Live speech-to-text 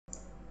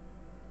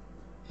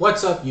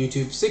What's up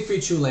YouTube,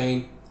 Siegfried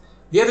Chulane.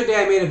 The other day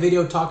I made a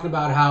video talking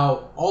about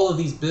how all of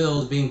these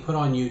builds being put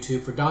on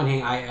YouTube for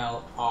Heng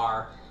IL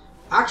are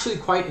actually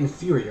quite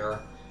inferior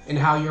and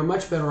how you're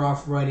much better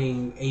off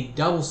running a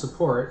double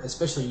support,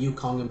 especially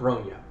Yukong and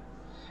Bronya.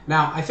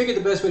 Now I figured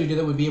the best way to do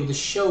that would be able to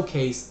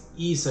showcase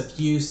ease of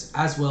use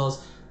as well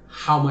as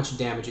how much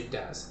damage it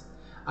does.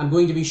 I'm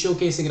going to be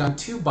showcasing it on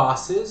two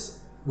bosses,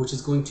 which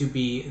is going to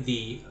be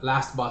the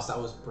last boss that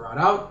was brought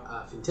out,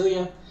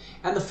 Fintilia,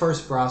 and the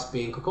first boss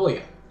being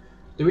Kokolia.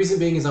 The reason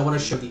being is I want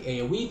to show the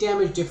AoE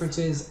damage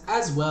differences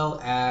as well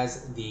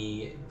as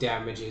the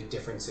damage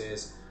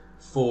differences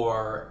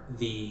for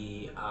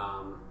the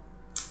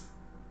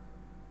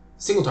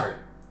single target.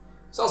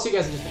 So I'll see you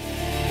guys in just a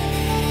minute.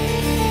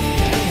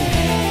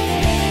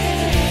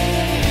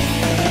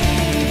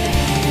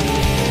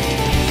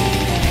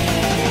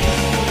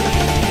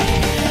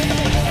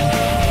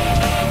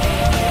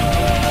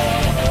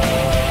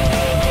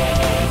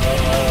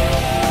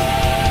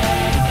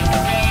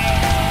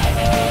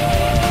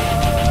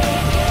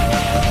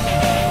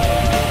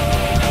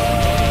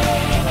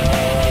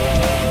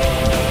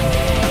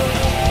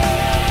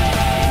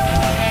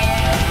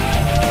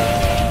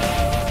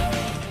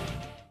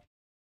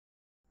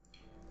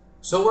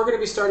 So we're going to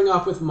be starting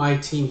off with my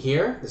team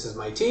here. This is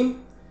my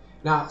team.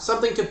 Now,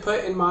 something to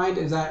put in mind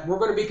is that we're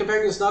going to be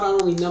comparing this not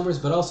only numbers,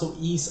 but also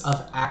ease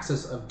of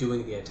access of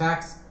doing the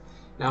attacks.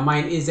 Now,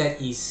 mine is at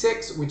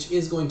E6, which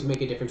is going to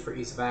make a difference for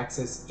ease of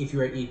access. If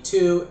you're at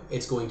E2,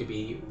 it's going to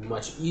be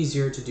much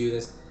easier to do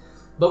this.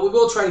 But we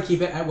will try to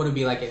keep it at what it would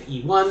be like at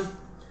E1.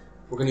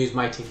 We're going to use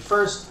my team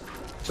first.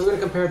 So we're going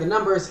to compare the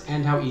numbers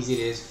and how easy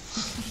it is.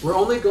 We're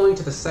only going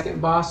to the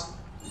second boss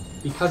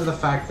because of the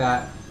fact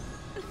that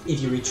if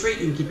you retreat,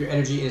 you can keep your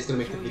energy and it's going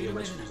to make the video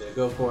much easier to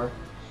go for.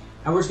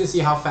 And we're just going to see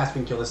how fast we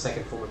can kill the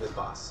second form of this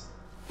boss.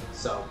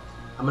 So,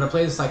 I'm going to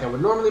play this like I would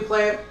normally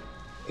play it,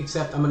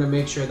 except I'm going to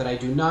make sure that I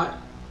do not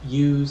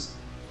use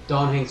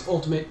Heng's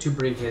ultimate to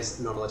bring his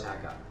normal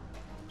attack up.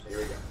 So here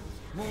we go.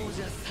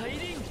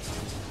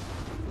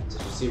 So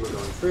as you see, we're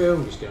going through.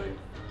 I'm just going to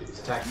do these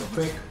attacks real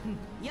quick.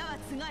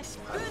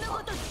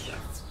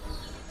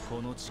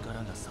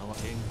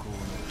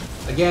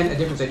 Again, a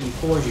difference at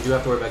E4 is you do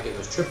have to worry about getting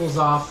those triples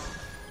off.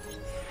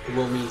 It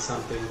will mean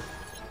something.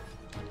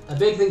 A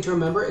big thing to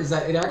remember is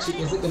that it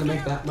actually isn't going to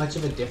make that much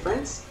of a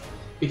difference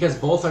because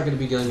both are going to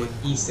be dealing with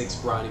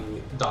E6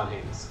 running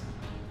Heng's.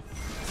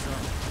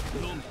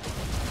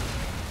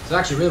 So it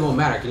actually really won't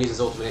matter. I can use his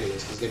ultimate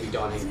anyways because it's going to be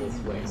Heng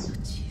both ways.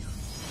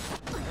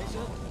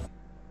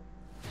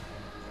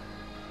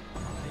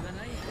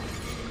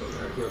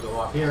 He'll go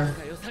off here.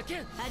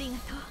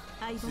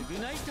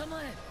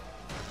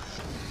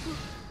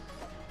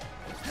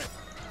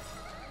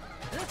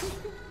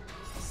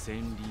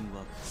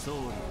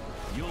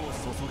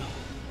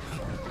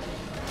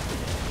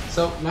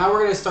 So now we're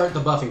going to start the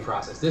buffing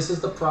process. This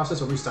is the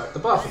process where we start the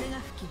buffing.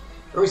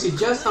 Where we see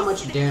just how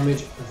much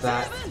damage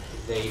that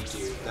they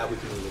do, that we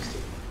can do this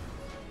team.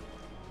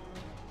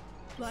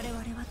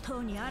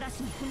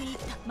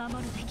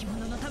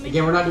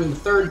 Again, we're not doing the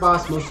third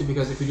boss, mostly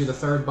because if we do the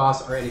third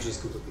boss, our energy is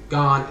completely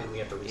gone and we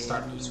have to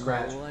restart from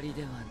scratch.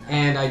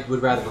 And I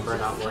would rather prefer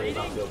not worrying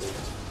about building it.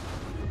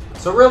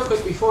 So real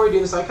quick, before we do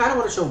this, I kind of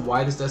want to show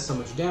why this does so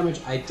much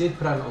damage. I did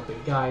put out an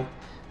open guide,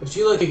 but if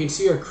you look, you can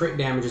see our crit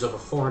damage is over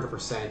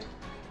 400%. You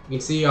can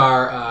see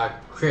our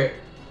crit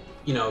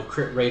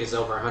rate is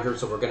over 100,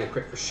 so we're going to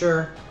crit for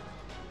sure.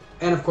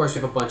 And of course,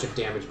 we have a bunch of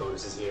damage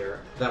bonuses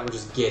here that we're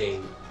just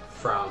getting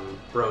from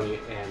Bronya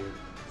and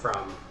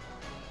from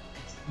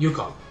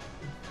Yukong.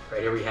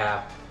 Right here we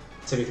have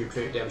 73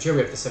 crit damage here,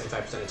 we have the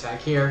 75% attack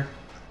here.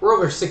 We're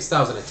over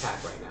 6,000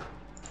 attack right now.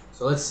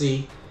 So let's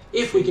see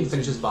if we can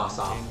finish this boss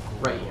off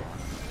right here,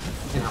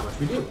 and how much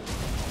we do.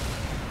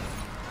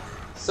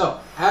 So,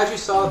 as you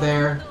saw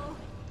there,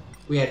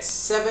 we had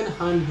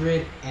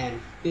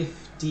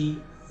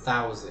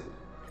 750,000.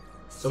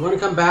 So we're going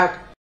to come back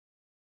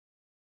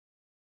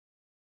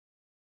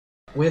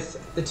with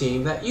the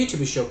team that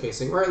YouTube is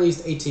showcasing, or at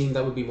least a team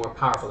that would be more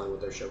powerful than what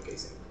they're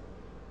showcasing.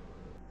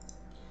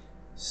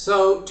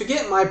 So, to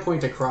get my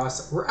point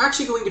across, we're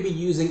actually going to be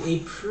using a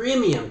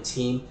premium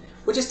team,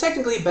 which is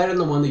technically better than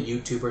the one the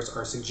YouTubers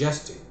are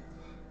suggesting.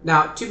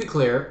 Now, to be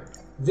clear,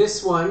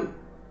 this one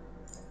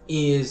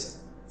is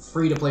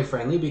free-to-play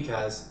friendly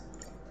because,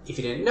 if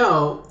you didn't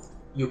know,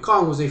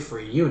 Yukong was a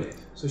free unit.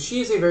 So she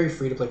is a very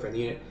free-to-play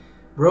friendly unit.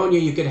 Bronya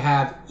you could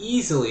have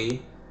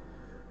easily,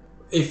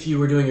 if you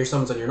were doing your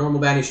summons on your normal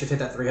band, you should hit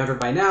that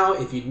 300 by now.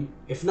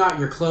 If not,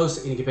 you're close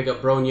and you can pick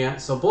up Bronya.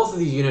 So both of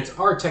these units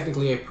are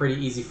technically a pretty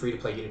easy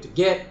free-to-play unit to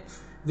get.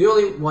 The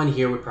only one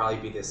here would probably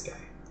be this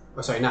guy.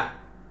 Oh, sorry,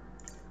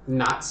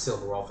 not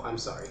Silverwolf, I'm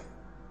sorry.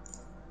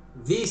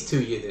 These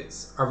two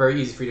units are very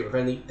easy free-to-play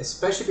friendly,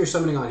 especially if you're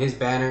summoning on his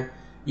banner.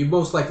 You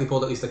most likely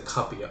pulled at least a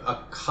copy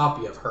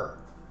of her,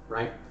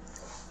 right?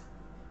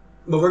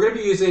 But we're going to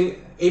be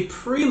using a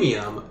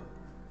premium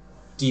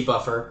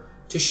debuffer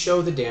to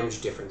show the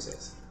damage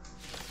differences.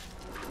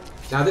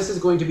 Now this is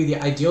going to be the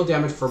ideal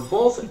damage for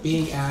both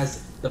being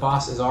as the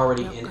boss is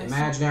already in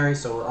imaginary,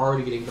 so we're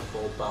already getting the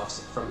full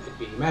buffs from it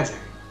being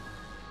imaginary.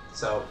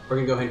 So we're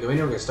going to go ahead and go in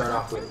here. We're going to start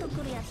off with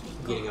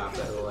getting off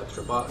that little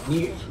extra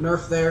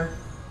nerf there.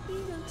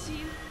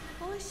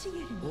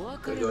 We're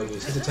going to go ahead and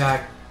use his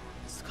attack.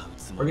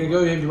 We're going to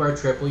go ahead and do our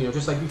triple, you know,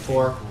 just like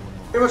before.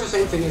 Pretty much the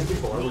same thing as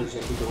before. We're just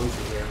going to keep going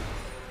through here.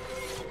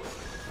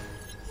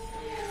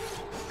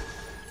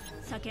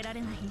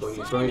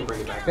 Going to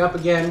bring it back up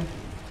again.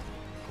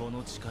 Do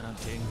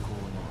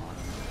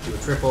a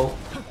triple.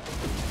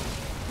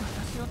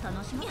 I'm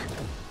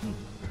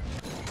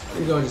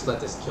going to go and just let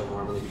this kill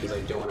normally because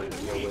I don't want to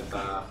deal with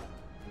I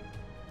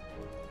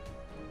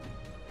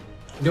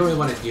don't really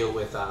want to deal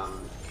with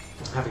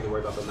having to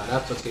worry about building that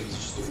up, so it's going to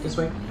just do it this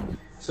way.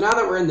 So now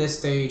that we're in this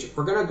stage,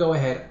 we're going to go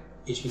ahead,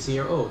 as you can see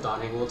here, oh,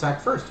 Don Heng will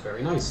attack first.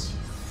 Very nice.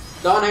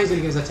 Don Heng's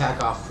going to get his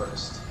attack off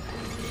first.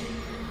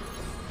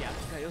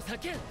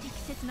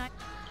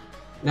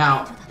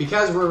 Now,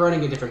 because we're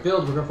running a different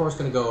build, we're of course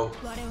going to go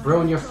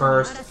Bronya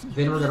first,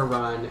 then we're going to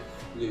run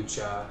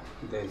Lucha,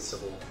 then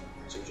Civil,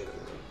 legitimately.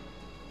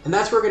 And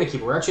that's where we're going to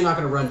keep it. We're actually not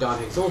going to run Don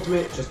Heng's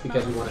ultimate, just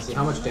because we want to see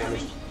how much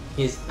damage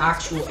his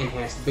actual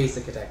enhanced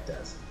basic attack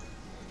does.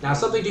 Now,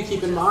 something to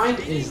keep in mind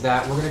is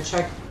that we're going to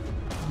check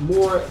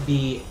more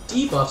the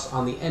debuffs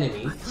on the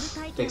enemy,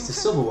 thanks to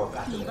Silver Wolf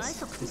after this,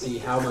 to see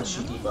how much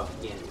she debuffed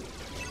the enemy.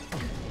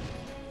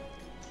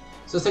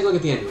 So let's take a look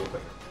at the enemy real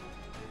quick.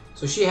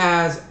 So she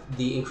has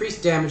the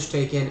increased damage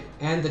taken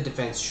and the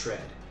defense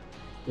shred.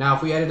 Now,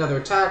 if we had another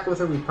attack with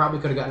her, we probably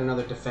could have gotten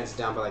another defense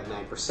down by like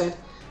 9%.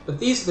 But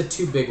these are the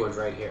two big ones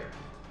right here.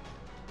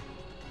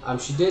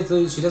 She did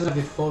lose. She doesn't have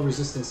the full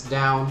resistance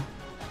down,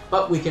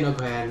 but we can go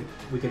ahead and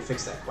we can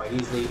fix that quite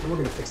easily, and we're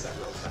going to fix that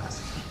real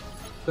fast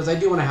because I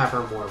do want to have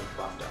her more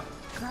buffed up.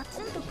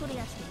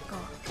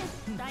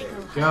 There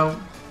we go.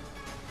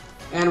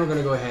 And we're going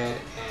to go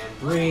ahead and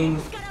bring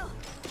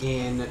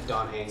in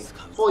Don Heng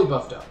fully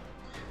buffed up.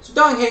 So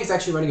Don Heng's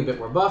actually running a bit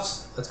more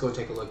buffs. Let's go and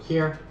take a look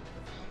here.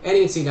 And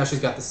you can see now she's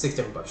got the 6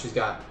 different buffs.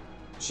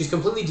 She's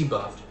completely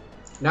debuffed.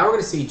 Now we're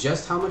going to see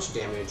just how much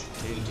damage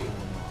we do.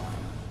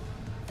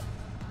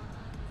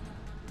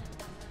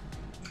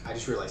 I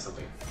just realized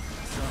something.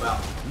 Well,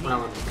 we're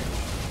not running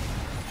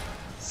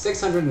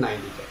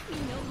 690k.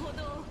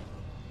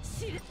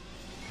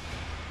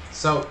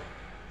 So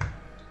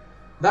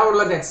that would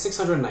look at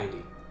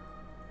 690.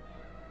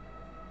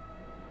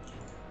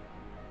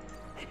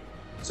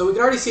 So we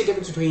can already see a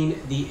difference between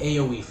the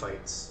AoE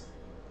fights.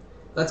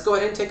 Let's go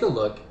ahead and take a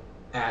look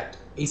at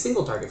a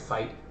single target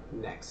fight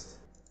next.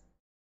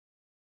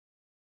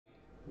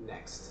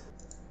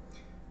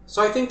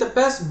 So I think the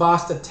best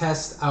boss to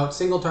test out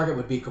single target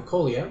would be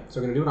Cocolia.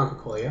 So we're going to do it on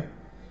Cocolia.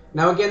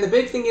 Now again, the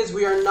big thing is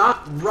we are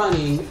not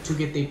running to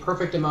get the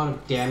perfect amount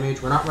of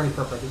damage. We're not running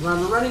perfectly. We're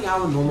running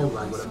how a normal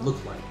run would have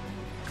looked like.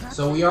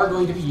 So we are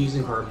going to be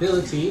using her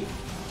ability,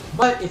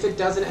 but if it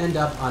doesn't end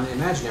up on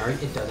imaginary,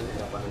 it doesn't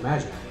end up on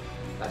imaginary.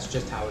 That's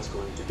just how it's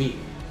going to be.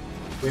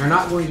 We are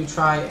not going to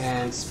try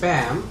and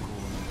spam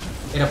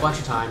it a bunch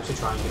of times to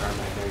try and get our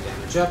imaginary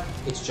damage up.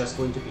 It's just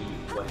going to be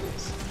what it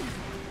is.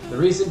 The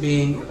reason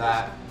being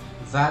that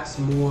that's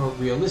more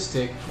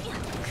realistic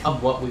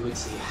of what we would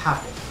see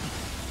happen.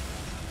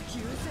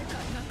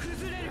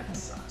 That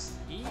sucks.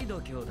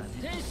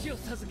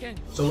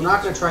 So we're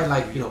not going to try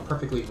like, you know,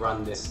 perfectly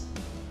run this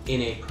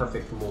in a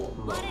perfect mode.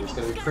 It's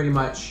going to be pretty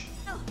much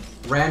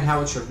ran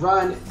how it should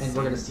run, and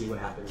we're going to see what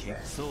happens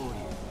there. So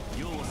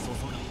you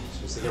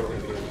see here we're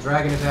going to be doing a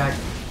dragon attack.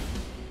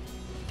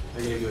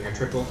 We're going to be doing a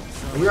triple.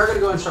 And we are going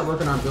to go and start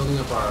working on building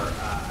up our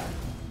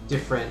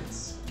different...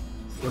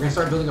 We're going to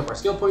start building up our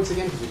skill points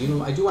again, because I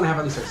do want to have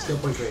at least our skill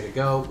points ready to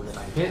go when the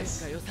time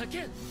hits.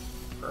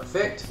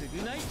 Perfect.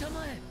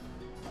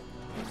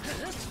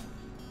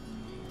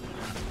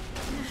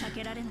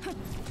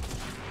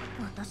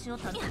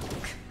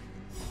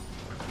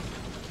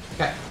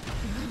 Okay.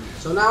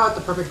 So now at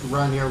the perfect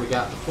run here, we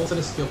got the full set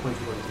of skill points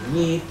we're going to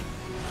need.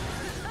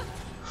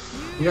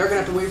 We are going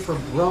to have to wait for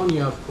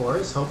Bronya, of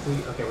course. Hopefully,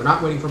 okay, we're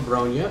not waiting for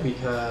Bronya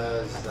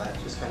because that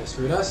just kind of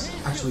screwed us.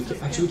 Actually,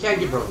 we can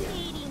get Bronya.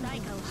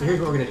 So here's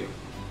what we're going to do.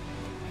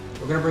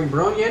 We're going to bring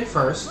Bronya in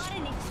first.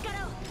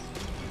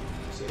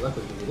 See,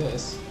 luckily we can do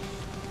this.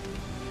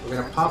 We're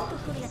going to pop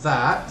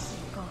that.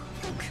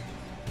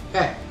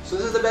 Okay, so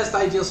this is the best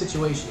ideal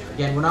situation here.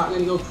 Again, we're not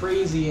going to go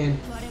crazy and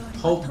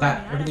hope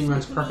that everything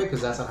runs perfect,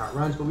 because that's not how it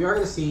runs, but we are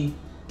going to see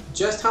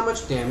just how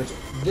much damage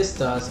this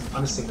does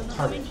on a single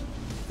target.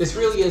 This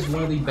really is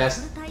one of the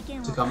best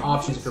to come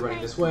options if you're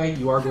running this way.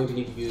 You are going to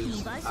need to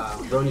use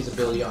Bronya's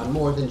ability on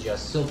more than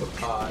just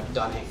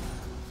Don Heng.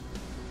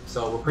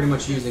 So we're pretty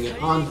much using it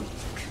on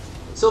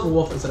Silver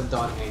Wolf instead of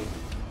Don Heng,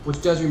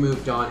 which does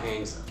remove Don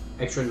Heng's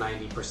extra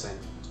 90%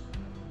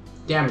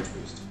 damage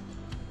boost.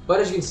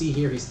 But as you can see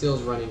here, he still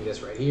is running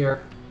this right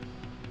here.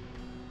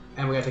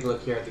 And we gotta take a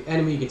look here at the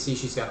enemy. You can see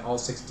she's got all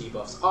 6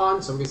 debuffs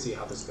on, so we're gonna see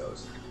how this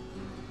goes.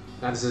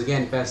 Now this is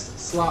again best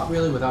slot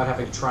really without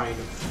having to try and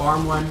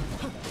farm one.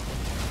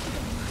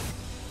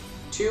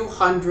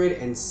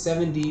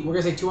 270, we're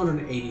gonna say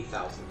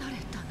 280,000. Yeah,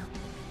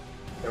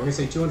 we're gonna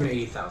say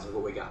 280,000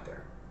 what we got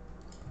there.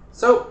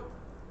 So,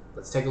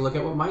 let's take a look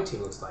at what my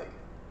team looks like.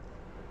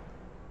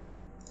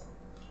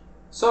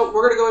 So,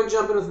 we're going to go and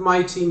jump in with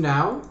my team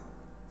now.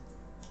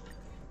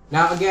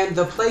 Now, again,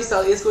 the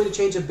playstyle is going to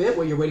change a bit.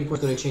 What you're waiting for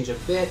is going to change a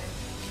bit.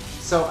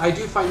 So, I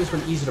do find this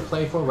one easier to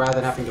play for rather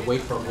than having to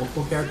wait for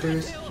multiple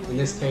characters. In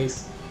this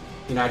case,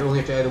 you know, I'd only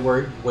have to either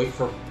wait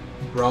for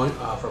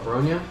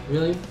Bronya,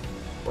 really,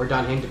 or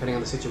Don Heng, depending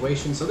on the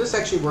situation. So, this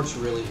actually works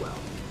really well.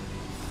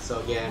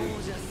 So, again,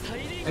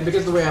 and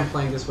because the way I'm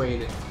playing this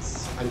way,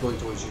 I'm going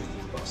to always use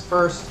these buffs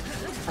first,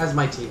 as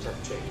my teams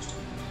have changed.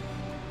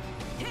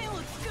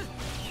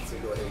 So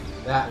go ahead and do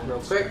that real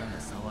quick.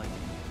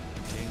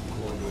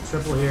 We'll do a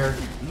triple here.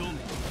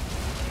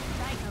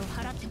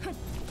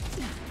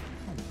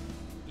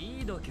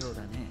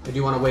 I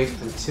do want to wait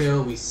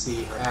until we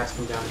see her ads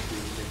come down if we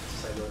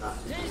decide we're not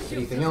doing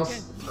anything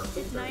else.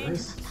 Perfect, very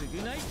nice.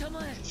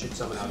 Should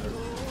summon out her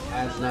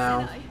ads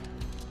now.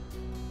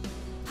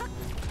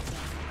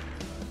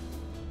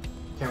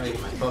 Can't really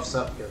get my buffs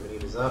up, get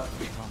everybody is up.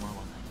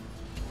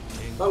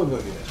 But we're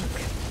going to do that.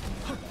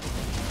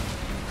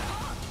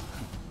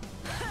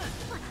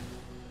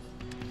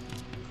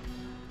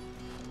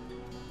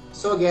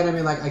 So again, I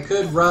mean, like, I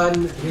could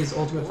run his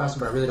ultimate faster,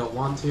 but I really don't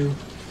want to,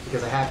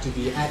 because I have to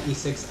be at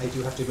E6. I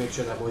do have to make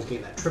sure that I'm always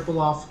getting that triple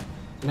off,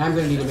 and I'm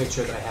going to need to make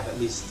sure that I have at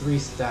least 3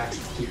 stacks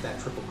to keep that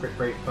triple crit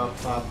rate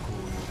buff up,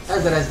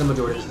 as that has the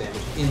majority of his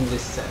damage in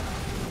this setup.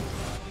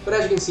 But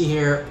as you can see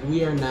here,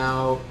 we are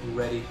now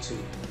ready to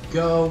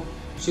go.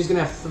 She's going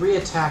to have 3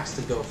 attacks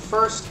to go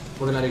first.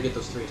 We're going to get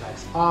those 3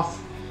 attacks off,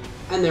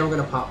 and then we're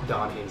going to pop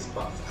Don Heng's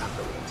buff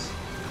afterwards.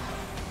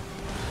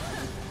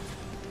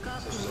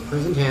 So she's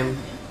imprisoned him.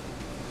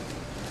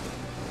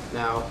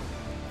 Now,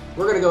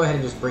 we're going to go ahead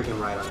and just bring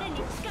him right on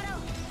out.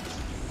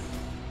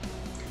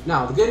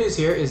 Now, the good news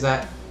here is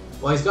that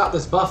while he's got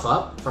this buff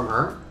up from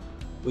her,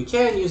 we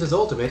can use his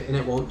ultimate and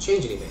it won't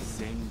change anything.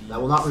 That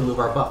will not remove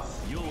our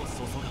buff.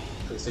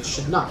 At least it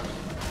should not.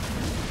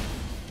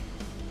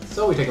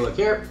 So we take a look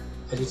here.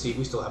 As you see,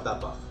 we still have that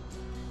buff.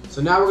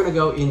 So now we're going to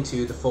go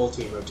into the full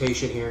team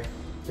rotation here.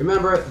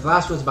 Remember, the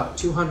last one was about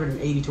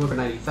 280,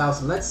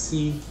 290,000. Let's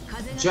see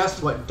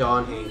just what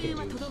Don Heng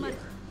can do here.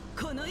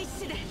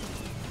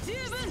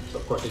 So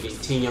of course we're getting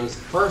Teen Young's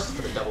first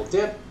for the double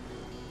dip.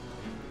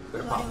 We're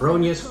going to pop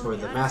Bronya's for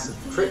the massive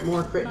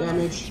more crit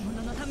damage. And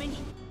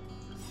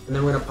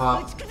then we're going to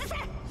pop,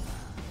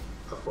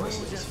 of course,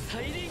 this.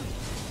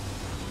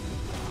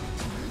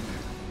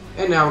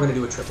 And now we're going to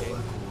do a triple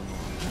run.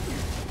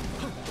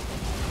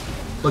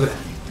 Look at that.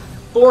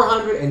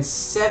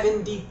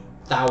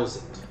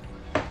 470,000.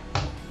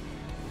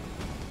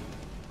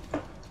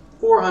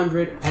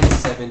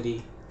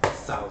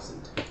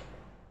 470,000.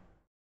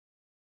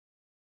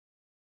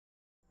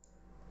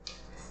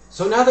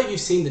 So now that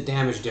you've seen the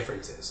damage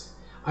differences,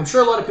 I'm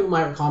sure a lot of people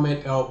might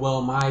comment, oh,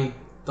 well, my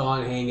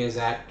Don Heng is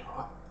at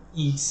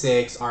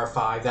E6,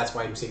 R5, that's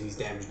why I'm seeing these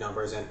damage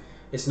numbers, and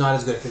it's not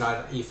as good if you're not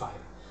at E5.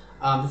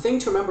 The thing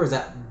to remember is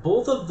that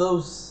both of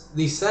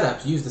these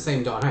setups use the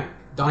same Don Heng.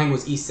 Don Heng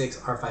was E6,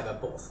 R5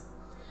 at both.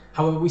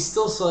 However, we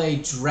still saw a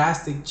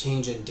drastic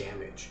change in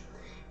damage.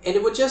 And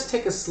it would just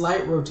take a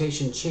slight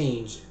rotation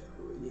change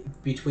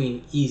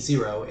between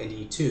E0 and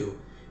E2,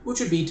 which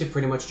would be to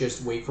pretty much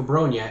just wait for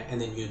Bronya and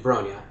then use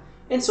Bronya.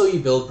 And so you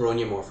build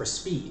Bronya more for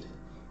speed.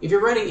 If you're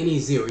running in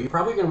E0, you're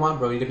probably going to want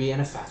Bronya to be in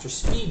a faster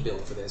speed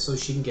build for this, so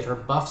she can get her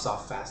buffs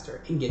off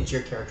faster and get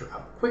your character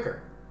up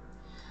quicker.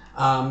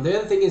 The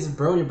other thing is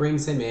Bronya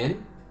brings him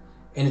in,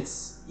 and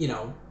it's, you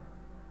know,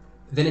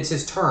 then it's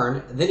his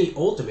turn, then he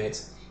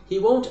ultimates. He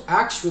won't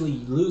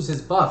actually lose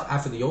his buff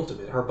after the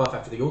ultimate, her buff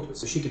after the ultimate.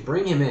 So she could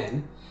bring him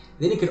in,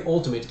 then he could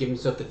ultimate to give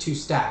himself the 2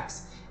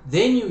 stacks.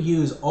 Then you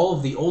use all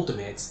of the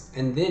ultimates,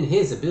 and then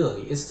his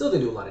ability is still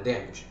going to do a lot of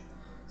damage.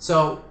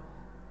 So,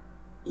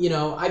 you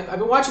know, I've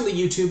been watching the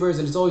YouTubers,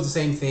 and it's always the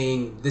same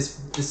thing. The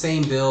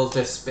same builds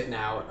just spitting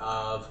out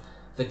of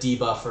the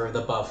debuffer,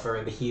 the buffer,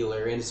 and the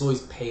healer, and it's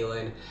always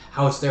Palin,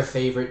 how it's their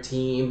favorite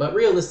team. But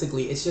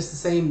realistically, it's just the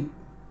same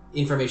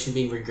information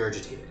being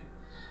regurgitated.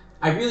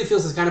 I really feel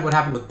this is kind of what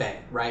happened with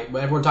Bennett, right?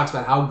 When everyone talks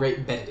about how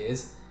great Bennett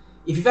is.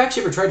 If you've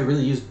actually ever tried to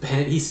really use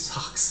Bennett, he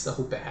sucks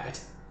so bad.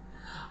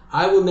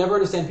 I will never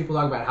understand people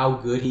talk about how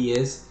good he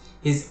is.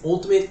 His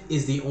ultimate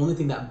is the only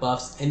thing that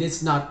buffs, and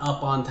it's not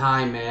up on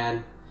time,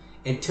 man.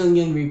 And Teen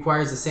Young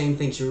requires the same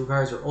thing. She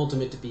requires her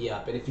ultimate to be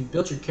up. And if you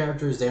built your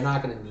characters, they're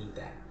not going to need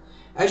that.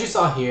 As you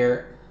saw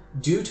here,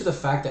 due to the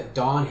fact that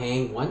Don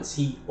Heng, once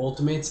he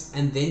ultimates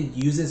and then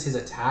uses his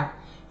attack,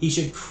 he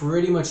should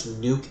pretty much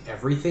nuke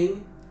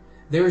everything.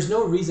 There is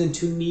no reason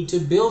to need to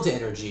build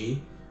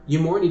energy. You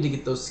more need to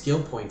get those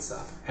skill points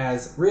up.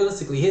 As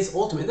realistically, his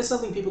ultimate, this is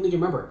something people need to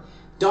remember.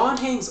 Don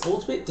Heng's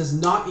ultimate does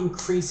not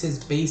increase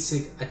his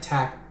basic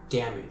attack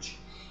damage.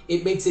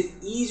 It makes it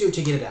easier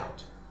to get it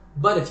out.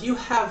 But if you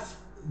have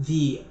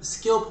the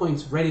skill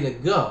points ready to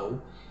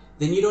go,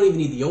 then you don't even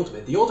need the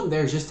ultimate. The ultimate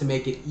there is just to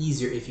make it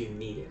easier if you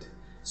need it.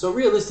 So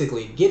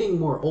realistically, getting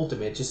more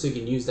ultimate just so you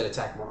can use that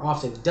attack more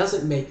often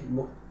doesn't make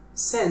more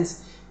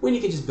sense when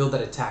you can just build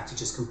that attack to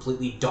just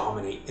completely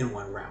dominate in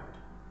one round.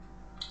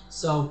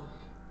 So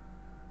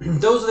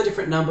those are the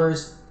different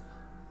numbers.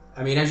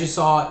 I mean, as you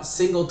saw,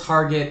 single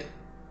target,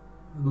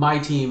 my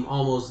team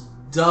almost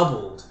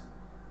doubled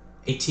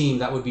a team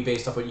that would be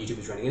based off what YouTube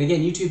is running. And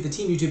again, the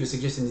team YouTube is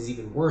suggesting is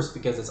even worse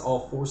because it's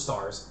all 4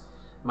 stars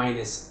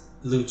minus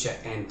Lucha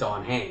and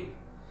Don Heng.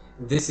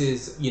 This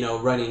is,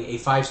 running a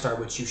 5-star,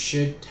 which you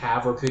should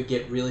have or could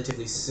get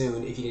relatively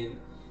soon if you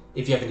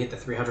haven't hit the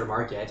 300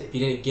 mark yet. If you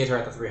didn't get her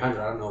at the 300,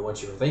 I don't know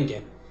what you were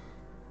thinking.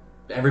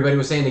 Everybody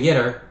was saying to get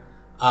her.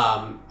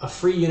 A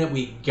free unit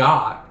we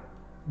got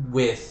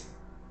with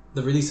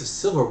the release of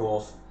Silver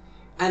Wolf,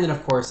 and then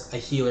of course a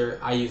healer.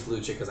 I use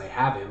Lucha because I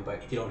have him,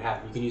 but if you don't have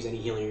him, you can use any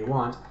healer you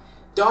want.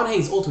 Don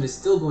Heng's ultimate is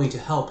still going to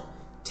help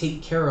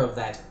take care of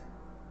that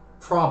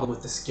problem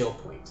with the skill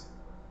point.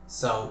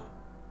 So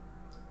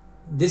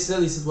this at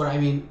least is what I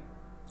mean.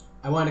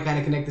 I wanted to kind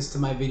of connect this to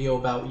my video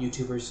about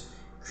YouTubers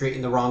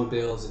creating the wrong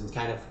builds and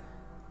kind of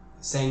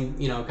saying,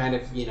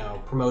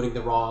 promoting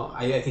the wrong,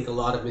 I think a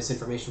lot of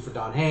misinformation for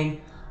Don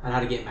Heng on how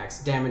to get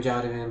max damage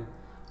out of him.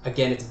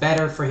 Again, it's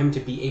better for him to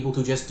be able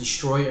to just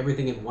destroy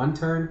everything in one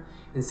turn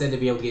instead of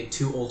be able to get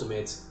 2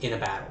 ultimates in a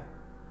battle.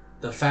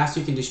 The faster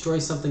you can destroy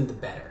something, the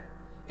better.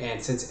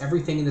 And since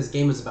everything in this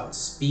game is about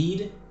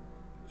speed,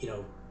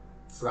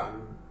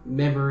 Forgotten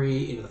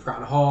Memory, Into the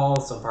Forgotten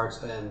Hall, some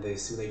parts in the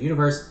Simulated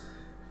Universe,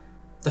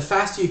 the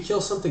faster you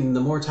kill something, the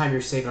more time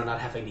you're saving on not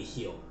having to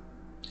heal.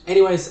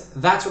 Anyways,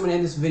 that's where I'm going to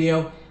end this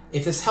video.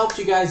 If this helped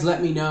you guys,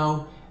 let me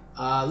know.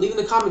 Leave in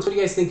the comments what do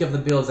you guys think of the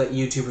builds that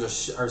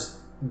YouTubers are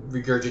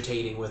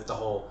regurgitating with the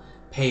whole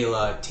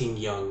Pela, Ting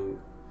Young,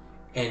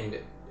 and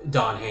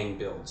Don Heng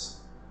builds.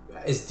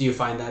 Do you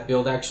find that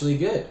build actually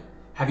good?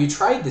 Have you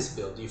tried this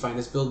build? Do you find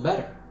this build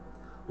better?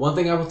 One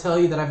thing I will tell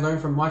you that I've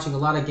learned from watching a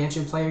lot of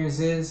Genshin players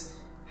is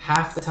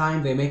half the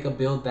time they make a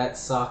build that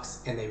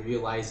sucks and they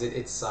realize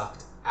it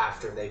sucked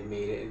after they've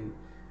made it and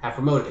have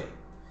promoted it.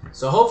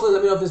 So hopefully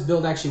let me know if this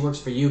build actually works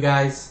for you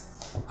guys.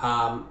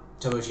 Tell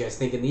me what you guys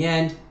think in the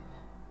end.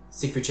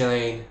 Secret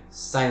Chillane,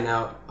 signing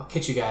out. I'll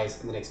catch you guys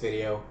in the next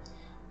video.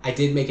 I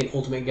did make an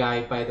ultimate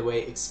guide, by the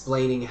way,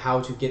 explaining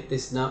how to get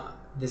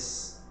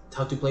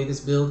how to play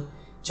this build.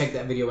 Check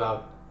that video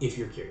out if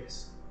you're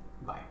curious.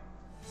 Bye.